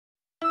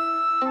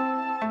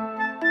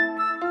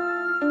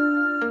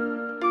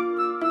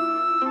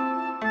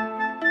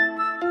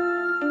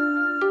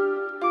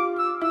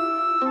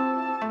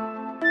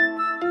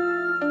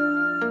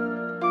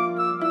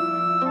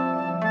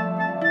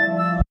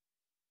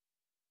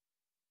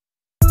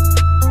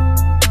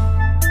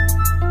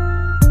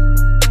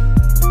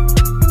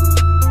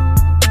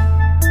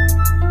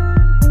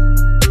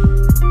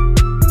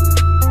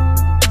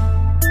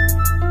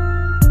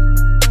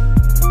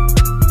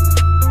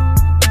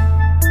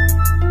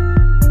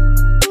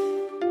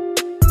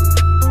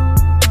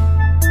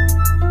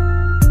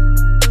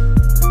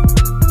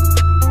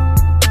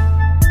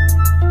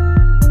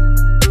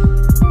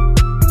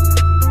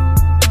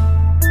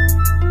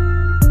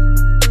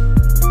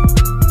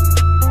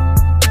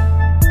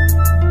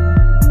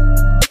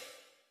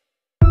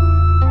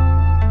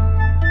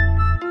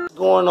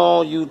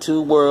going on,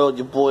 YouTube world?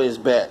 Your boy is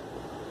back.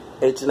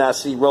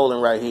 HNIC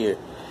rolling right here.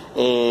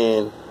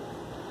 And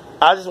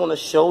I just want to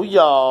show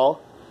y'all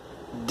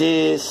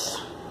this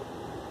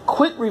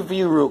quick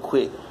review real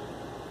quick.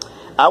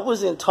 I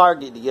was in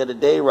Target the other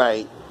day,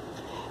 right?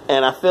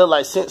 And I feel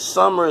like since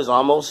summer is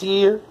almost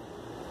here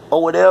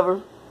or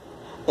whatever,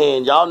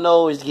 and y'all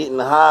know it's getting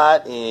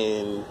hot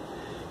and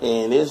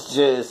it's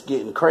just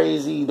getting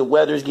crazy. The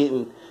weather's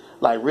getting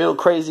like real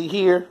crazy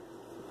here.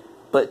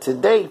 But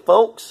today,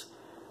 folks,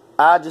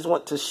 I just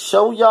want to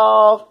show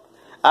y'all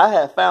I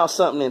have found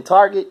something in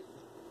Target,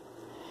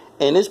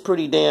 and it's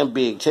pretty damn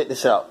big. Check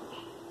this out.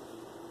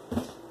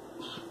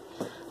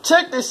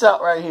 Check this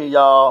out right here,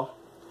 y'all.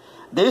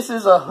 This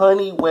is a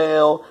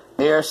Honeywell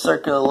air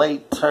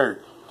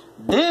circulator.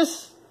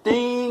 This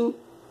thing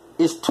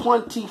is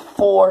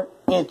 24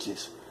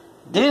 inches.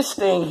 This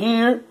thing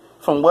here,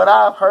 from what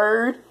I've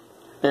heard,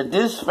 that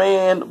this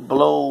fan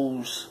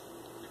blows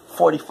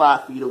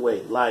 45 feet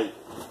away. Like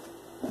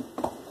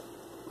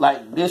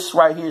this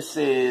right here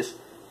says,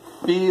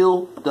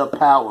 feel the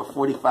power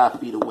 45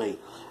 feet away.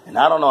 And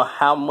I don't know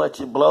how much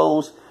it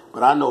blows,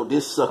 but I know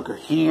this sucker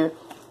here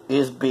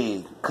is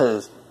big.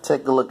 Because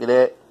take a look at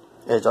that.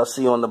 As y'all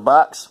see on the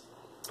box.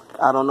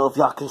 I don't know if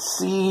y'all can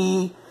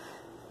see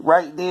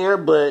right there,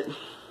 but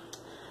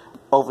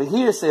over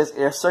here it says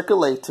air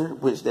circulator,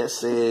 which that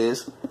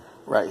says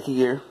right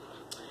here.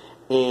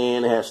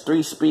 And it has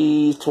 3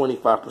 speeds,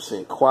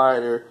 25%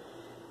 quieter.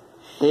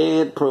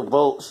 Head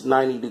provokes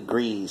 90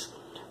 degrees,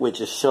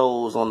 which it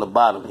shows on the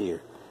bottom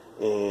here.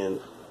 And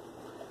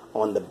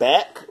on the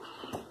back,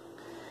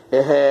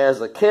 it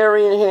has a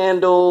carrying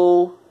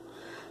handle,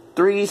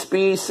 3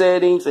 speed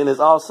settings, and it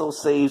also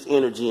saves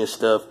energy and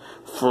stuff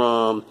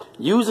from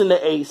using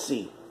the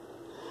AC.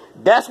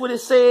 That's what it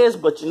says,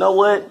 but you know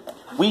what?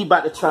 We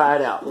about to try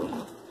it out.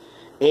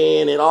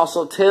 And it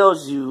also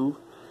tells you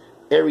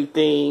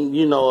everything,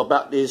 you know,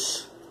 about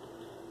this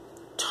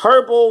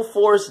turbo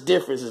force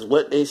difference is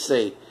what they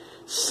say.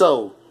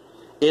 So,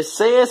 it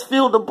says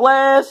feel the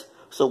blast,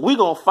 so we're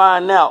going to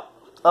find out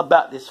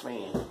about this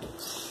fan.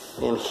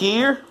 And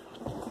here,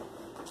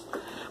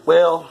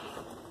 well,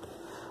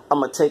 I'm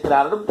going to take it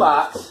out of the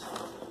box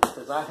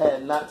because I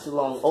had not too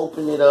long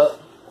opened it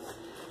up.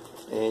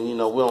 And, you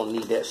know, we don't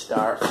need that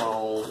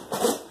styrofoam.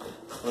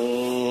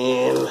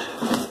 And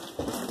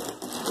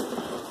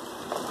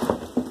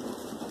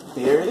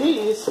there it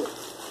is.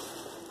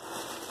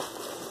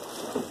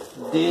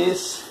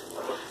 This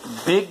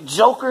big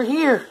joker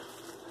here.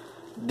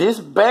 This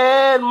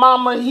bad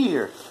mama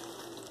here.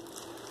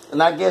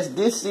 And I guess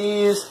this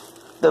is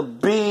the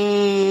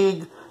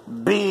big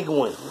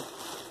one.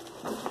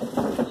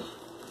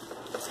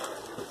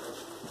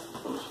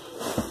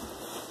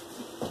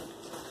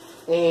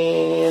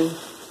 And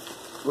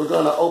we're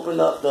going to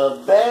open up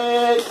the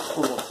bag.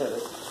 We're going to tear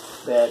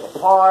this bag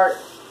apart.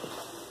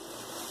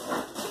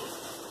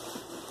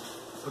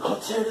 We're going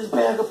to tear this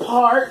bag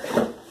apart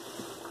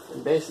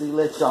and basically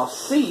let y'all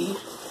see.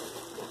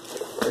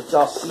 Let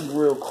y'all see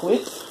real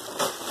quick.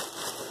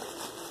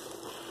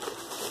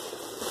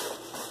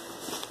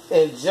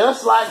 And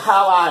just like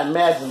how I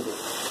imagined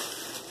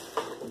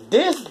it,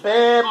 this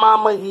bad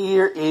mama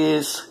here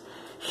is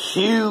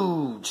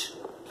huge.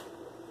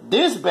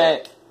 This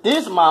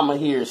mama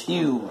here is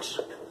huge.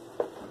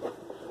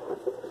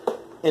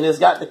 And it's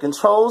got the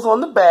controls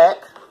on the back.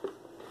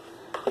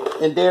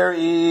 And there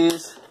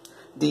is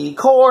the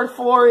cord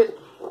for it.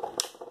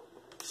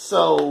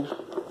 So,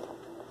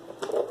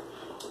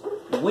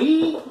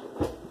 we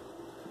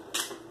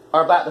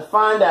are about to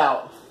find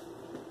out,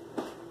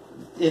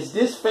 is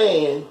this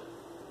fan,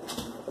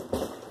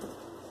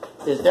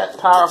 is that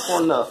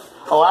powerful enough?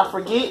 Oh, I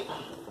forget.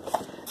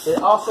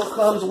 It also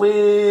comes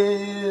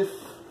with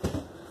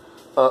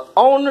an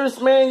owner's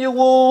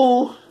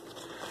manual,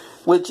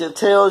 which it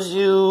tells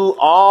you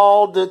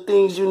all the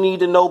things you need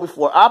to know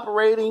before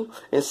operating,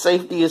 and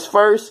safety is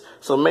first,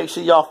 so make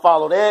sure y'all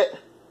follow that.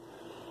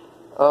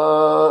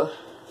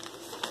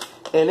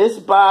 And it's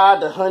by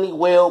the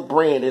Honeywell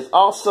brand. It's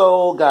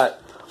also got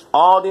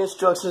all the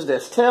instructions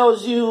that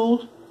tells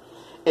you.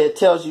 It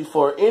tells you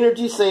for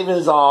energy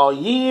savings all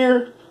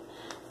year,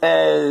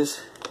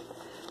 as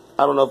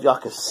I don't know if y'all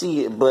can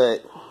see it,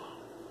 but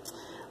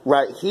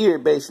right here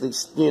basically,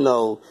 you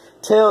know,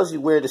 tells you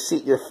where to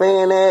sit your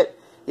fan at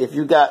if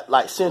you got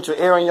like central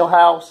air in your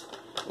house.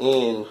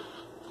 And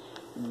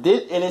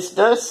it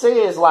does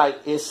says like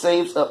it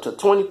saves up to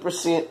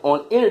 20%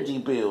 on energy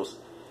bills.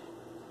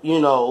 You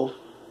know,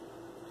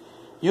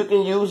 you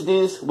can use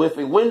this with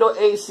a window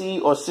AC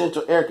or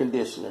central air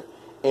conditioner,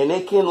 and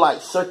it can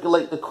like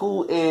circulate the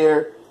cool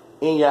air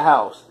in your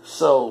house.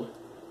 So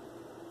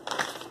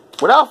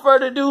without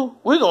further ado,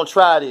 we're gonna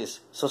try this,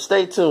 so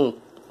stay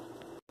tuned.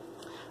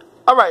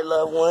 Alright,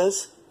 loved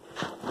ones,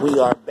 we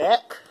are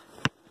back.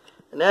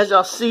 And as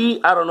y'all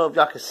see, I don't know if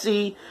y'all can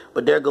see,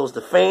 but there goes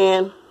the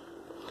fan.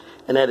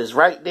 And that is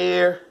right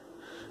there.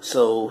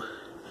 So,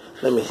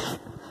 let me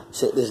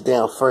set this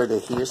down further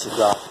here so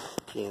y'all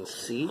can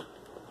see.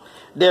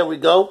 There we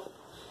go.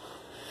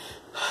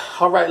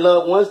 Alright,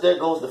 loved ones, there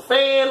goes the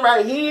fan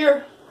right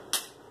here.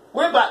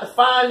 we're about to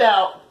find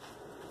out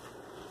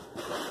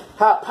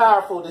how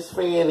powerful this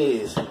fan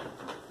is.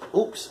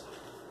 Oops.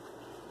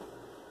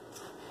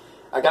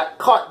 I got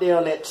caught there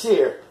on that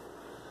chair.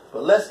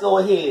 But let's go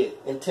ahead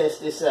and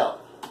test this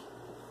out.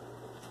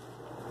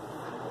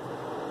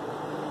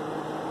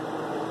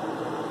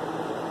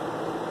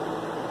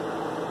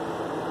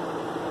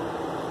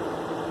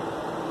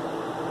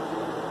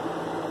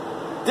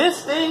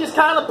 This thing is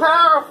kind of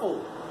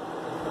powerful.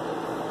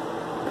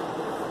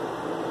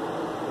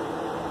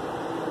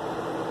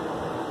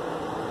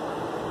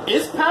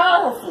 It's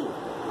powerful.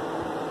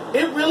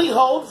 It really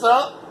holds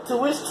up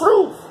to its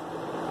truth.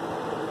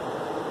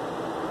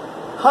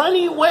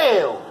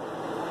 Honeywell.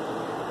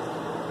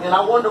 And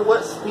I wonder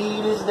what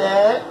speed is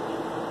that.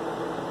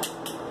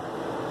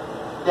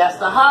 That's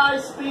the high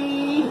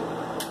speed.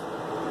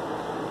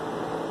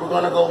 We're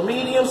going to go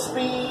medium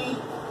speed.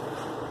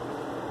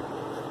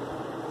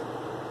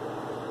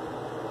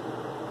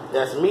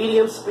 That's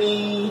medium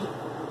speed.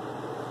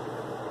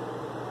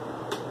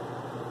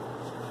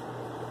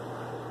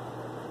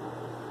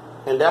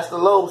 And that's the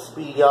low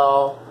speed,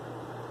 y'all.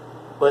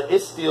 But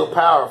it's still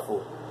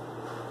powerful.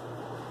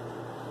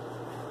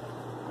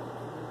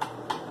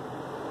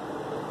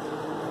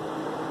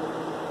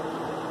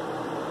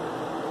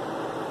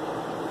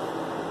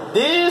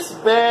 This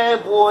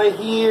bad boy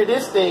here,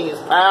 this thing is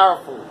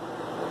powerful.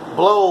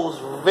 Blows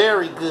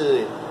very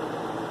good.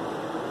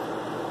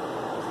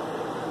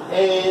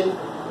 And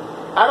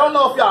I don't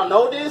know if y'all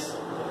know this,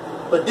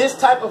 but this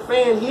type of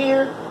fan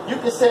here, you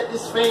can set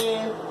this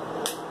fan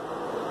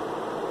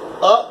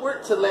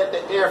upward to let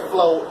the air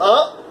flow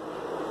up.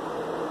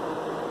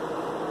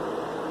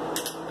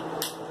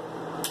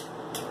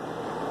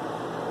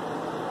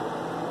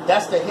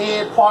 That's the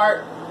head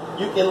part.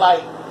 You can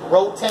like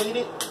rotate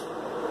it.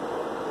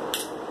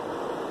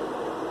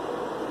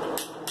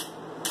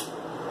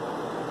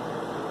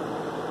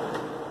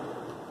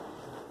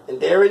 And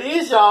there it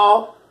is,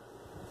 y'all.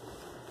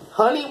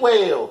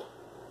 Honeywell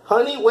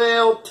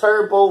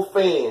turbo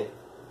fan.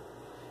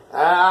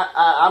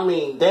 I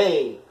mean,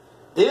 dang.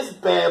 This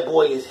bad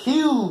boy is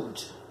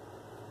huge.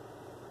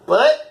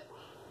 But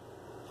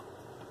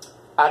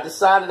I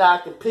decided I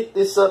could pick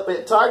this up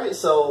at Target,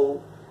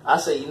 so I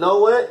said, you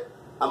know what?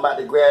 I'm about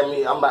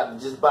to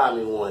just buy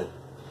me one.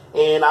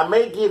 And I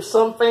may give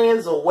some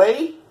fans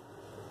away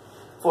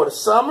for the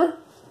summer.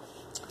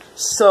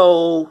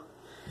 So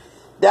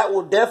that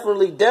will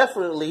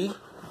definitely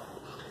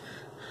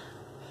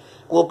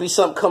will be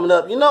something coming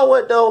up. You know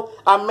what, though?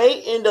 I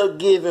may end up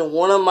giving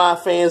one of my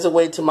fans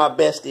away to my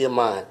bestie of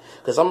mine,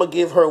 because I'm going to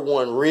give her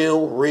one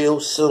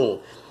real soon.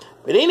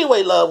 But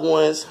anyway, loved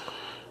ones,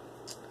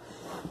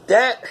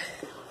 that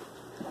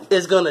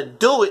is going to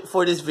do it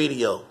for this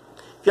video.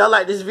 If y'all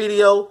like this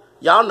video,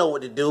 y'all know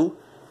what to do.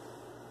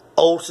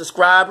 Old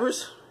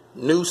subscribers,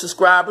 new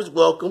subscribers,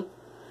 welcome.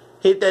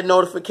 Hit that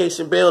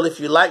notification bell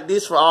if you like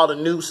this for all the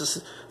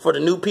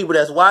new people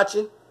that's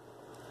watching.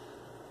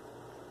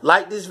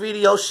 Like this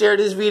video, share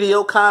this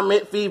video,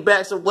 comment,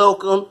 feedbacks are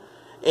welcome.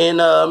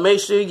 And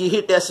make sure you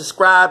hit that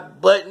subscribe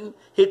button,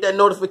 hit that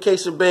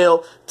notification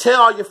bell,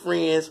 tell all your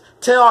friends,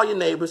 tell all your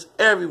neighbors,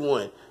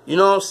 everyone. You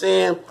know what I'm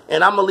saying?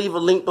 And I'm going to leave a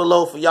link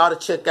below for y'all to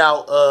check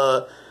out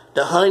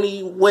the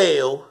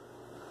Honeywell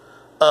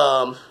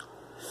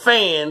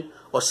fan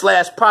or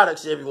 /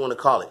 products, if you want to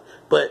call it.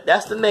 But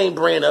that's the name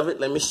brand of it.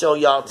 Let me show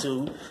y'all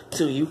to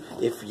you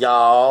if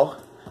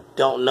y'all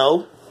don't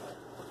know.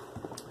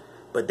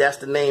 But that's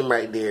the name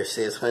right there. It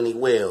says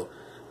Honeywell.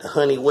 The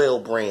Honeywell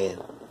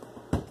brand.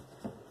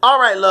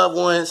 Alright, loved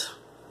ones.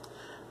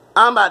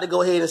 I'm about to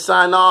go ahead and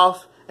sign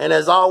off. And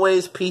as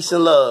always, peace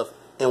and love.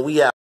 And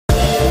we out.